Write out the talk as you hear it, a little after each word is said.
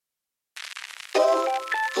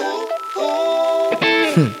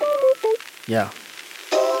Yeah.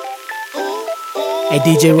 Hey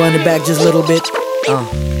DJ, run it back just a little bit.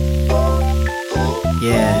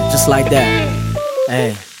 Yeah, just like that.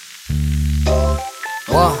 Hey.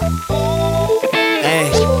 Whoa.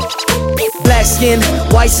 Hey. Black skin,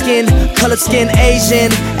 white skin, colored skin,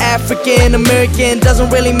 Asian, African, American, doesn't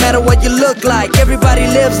really matter what you look like. Everybody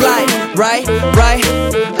lives life, right?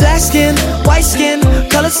 Black skin, white skin,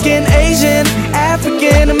 colored skin, Asian,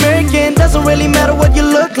 African, American, doesn't really matter what you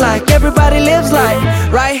look like. Everybody lives life,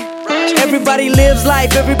 right? Everybody lives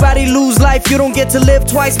life, everybody lose life. You don't get to live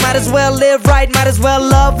twice, might as well live right. Might as well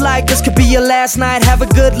love like this could be your last night. Have a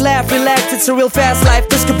good laugh, relax, it's a real fast life.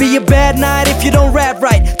 This could be a bad night if you don't rap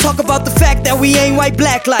right. Talk about the fact that we ain't white,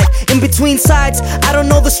 black life. In between sides, I don't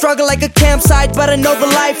know the struggle like a campsite, but I know the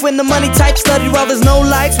life when the money type studied while there's no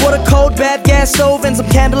lights. Water cold, bad gas stove and some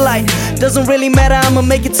candlelight. Doesn't really matter, I'ma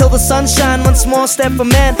make it till the sunshine. One small step for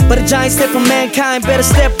man, but a giant step for mankind. Better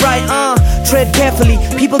step right, tread carefully.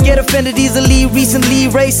 People get offended easily. Recently,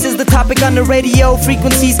 race is the topic on the radio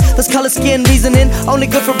frequencies. There's color skin reasoning, only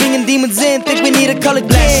good for bringing demons in. Think we need a colored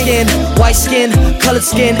black skin, white skin, colored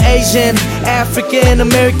skin, Asian, African,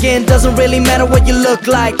 American, doesn't really matter what you look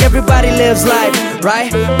like. Everybody lives life,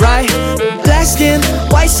 right? Black skin,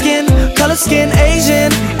 white skin, colored skin,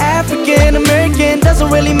 Asian, African, American,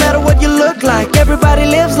 doesn't really matter what you look like. Everybody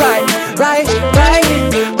lives life, right?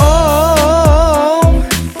 Oh,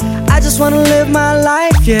 I just wanna live my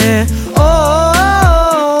life, yeah.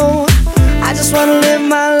 Oh, I just wanna live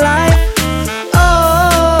my life.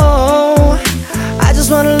 Oh, I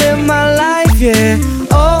just wanna live my life, yeah.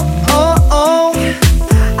 Oh,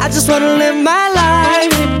 I just wanna live my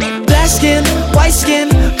life. Black skin, white skin,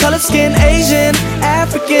 colored skin, Asian,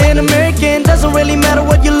 African, American, doesn't really matter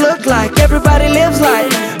what you look like. Everybody lives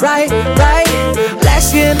life, right? Black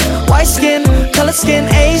skin, white skin, colored skin,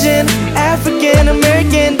 Asian, African,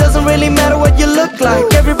 American, doesn't really matter what you look like.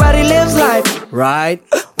 Everybody lives life, right?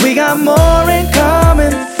 We got more in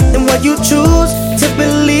common than what you choose to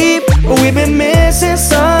believe, but we've been missing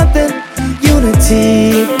something,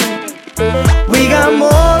 unity. We got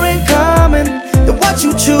more in common than what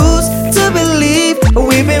you choose to believe, but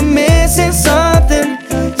we've been missing something,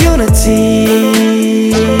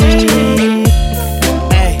 unity.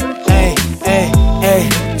 Hey,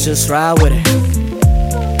 just ride with it.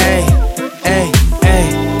 Hey,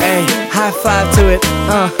 high five to it.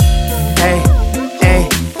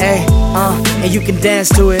 Hey, and you can dance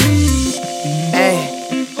to it. Hey,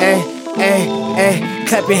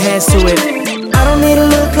 clap your hands to it. I don't need to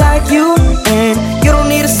look like you, and you don't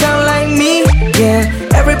need to sound like me. Yeah,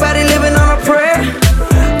 everybody living on a prayer.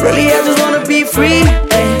 Really, I just wanna be free.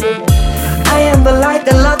 Ay. I am the light,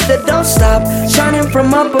 the love that don't stop, shining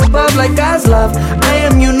from up above like God's love. I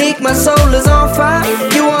am unique, my soul is on fire.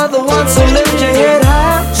 You are the one, so lift your head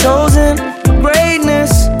high. Chosen for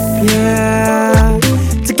greatness, yeah.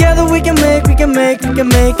 Together we can make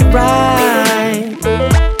it right.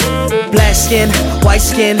 Black skin, white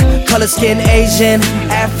skin, colored skin, Asian,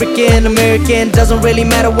 African, American, doesn't really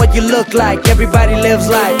matter what you look like. Everybody lives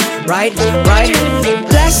life, right?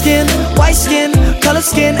 Black skin, white skin, colored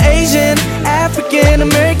skin, Asian, African,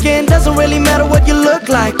 American, doesn't really matter what you look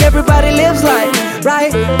like. Everybody lives life,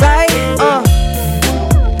 right?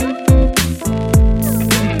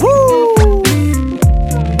 Woo!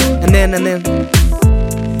 And then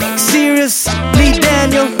Serious Lee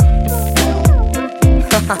Daniel.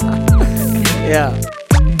 Yeah.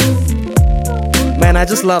 Man, I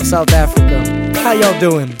just love South Africa. How y'all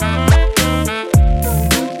doing?